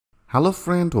Hello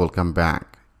friend, welcome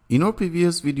back. In our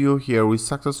previous video here, we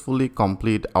successfully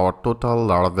complete our total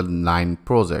Laravel 9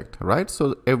 project, right?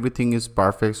 So everything is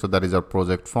perfect. So that is our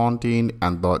project front end,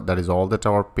 and that is all that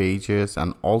our pages,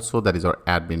 and also that is our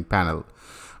admin panel.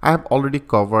 I have already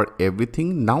covered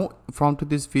everything. Now from to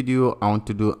this video, I want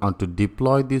to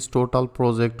deploy this total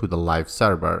project to the live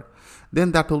server.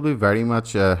 Then that will be very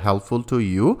much helpful to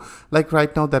you. Like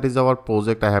right now, that is our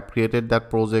project. I have created that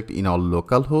project in our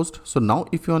local host. So now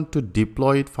if you want to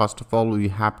deploy it, first of all, we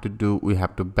have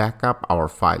to back up our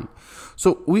file.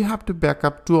 So we have to back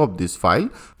up two of this file.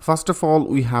 First of all,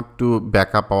 we have to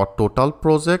back up our total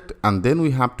project, and then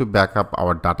we have to back up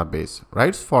our database,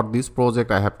 right? For this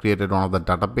project, I have created one of the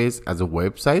database as a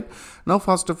website. Now,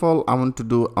 first of all, I want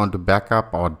to back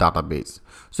up our database.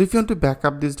 So if you want to back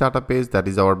up this database, that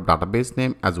is our database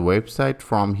name as a website.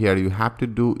 From here, you have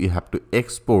to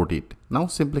export it. Now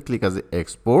simply click as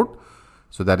export.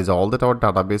 So that is all that our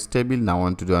database table. Now I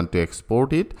want to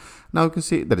export it. Now you can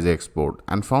see there is export,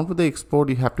 and from the export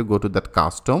you have to go to that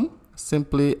custom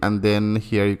simply, and then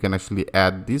here you can actually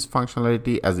add this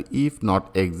functionality as if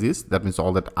not exist. That means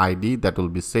all that ID that will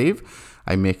be saved.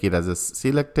 I make it as a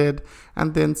selected,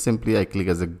 and then simply I click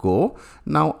as a go.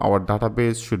 Now our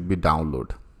database should be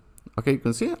download. Okay, you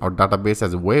can see our database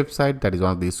as a website, that is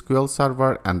one of the SQL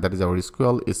server, and that is our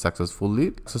SQL is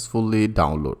successfully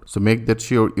download. So make that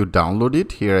sure you download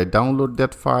it. Here I download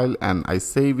that file and I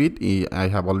save it. I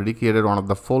have already created one of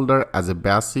the folder as a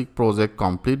basic project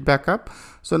complete backup.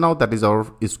 So now that is our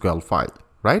SQL file.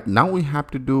 Right now we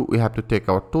have to take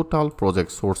our total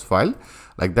project source file.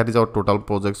 Like that is our total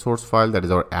project source file. That is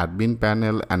our admin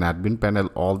panel, and admin panel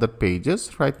all the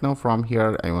pages. Right now from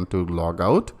here I want to log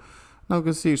out. Now you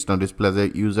can see it's now displays a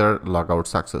user logout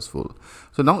successful.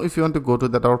 So now if you want to go to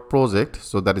that our project,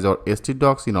 so that is our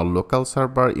htdocs in our local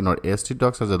server. In our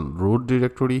htdocs as a root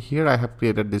directory, here I have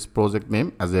created this project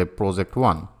name as a project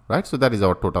 1, right? So that is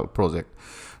our total project.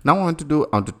 Now I want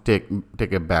to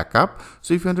take a backup.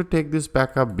 So if you want to take this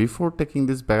backup, before taking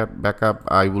this backup,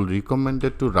 I will recommend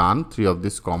it to run 3 of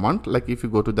this command. Like if you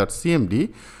go to that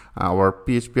cmd, our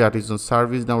PHP artisan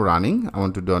service now running. I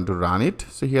want to run it.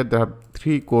 So here there are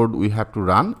 3 code we have to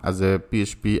run as a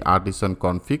PHP artisan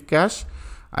config cache.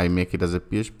 I make it as a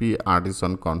PHP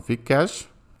artisan config cache.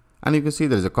 And you can see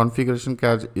there is a configuration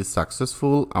cache is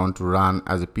successful. I want to run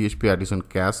as a PHP artisan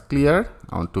cache clear.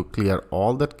 I want to clear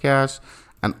all that cache,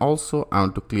 and also I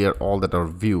want to clear all that are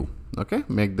view. Okay,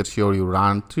 make that sure you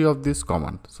run 3 of this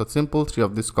command. So simple 3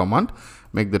 of this command,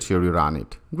 make that sure you run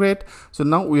it. Great. So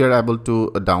now we are able to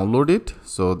download it.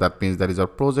 So that means that is our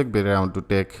project. Better I want to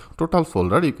take total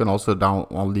folder. You can also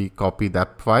only copy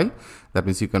that file. That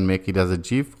means you can make it as a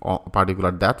GIF or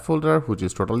particular that folder, which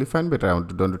is totally fine. But I want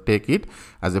to take it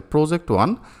as a project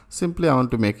 1. Simply I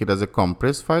want to make it as a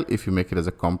compressed file. If you make it as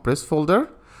a compressed folder,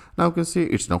 now you can see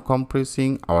it's now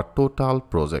compressing our total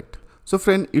project. So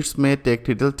friend, it may take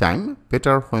little time.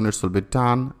 Better when it will be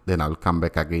done, then I will come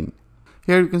back again.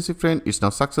 Here you can see friend, it's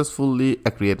now successfully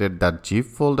created that GIF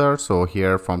folder. So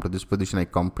here from to this position, I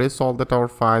compress all that our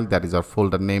file. That is our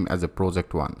folder name as a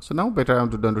project 1. So now better I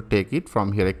want to take it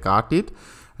from here. I cut it,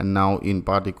 and now in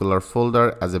particular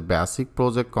folder as a basic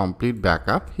project complete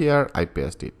backup, here I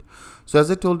paste it. So as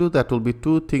I told you, that will be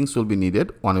 2 things will be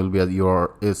needed. One will be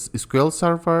your SQL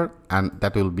server, and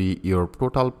that will be your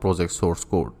total project source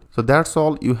code. So that's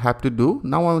all you have to do.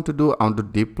 Now I want to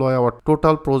deploy our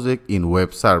total project in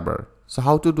web server. So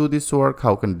how to do this work,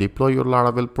 how can deploy your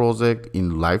Laravel project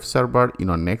in live server? In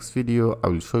our next video, I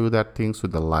will show you that things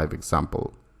with a live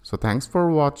example. So thanks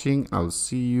for watching. I'll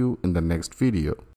see you in the next video.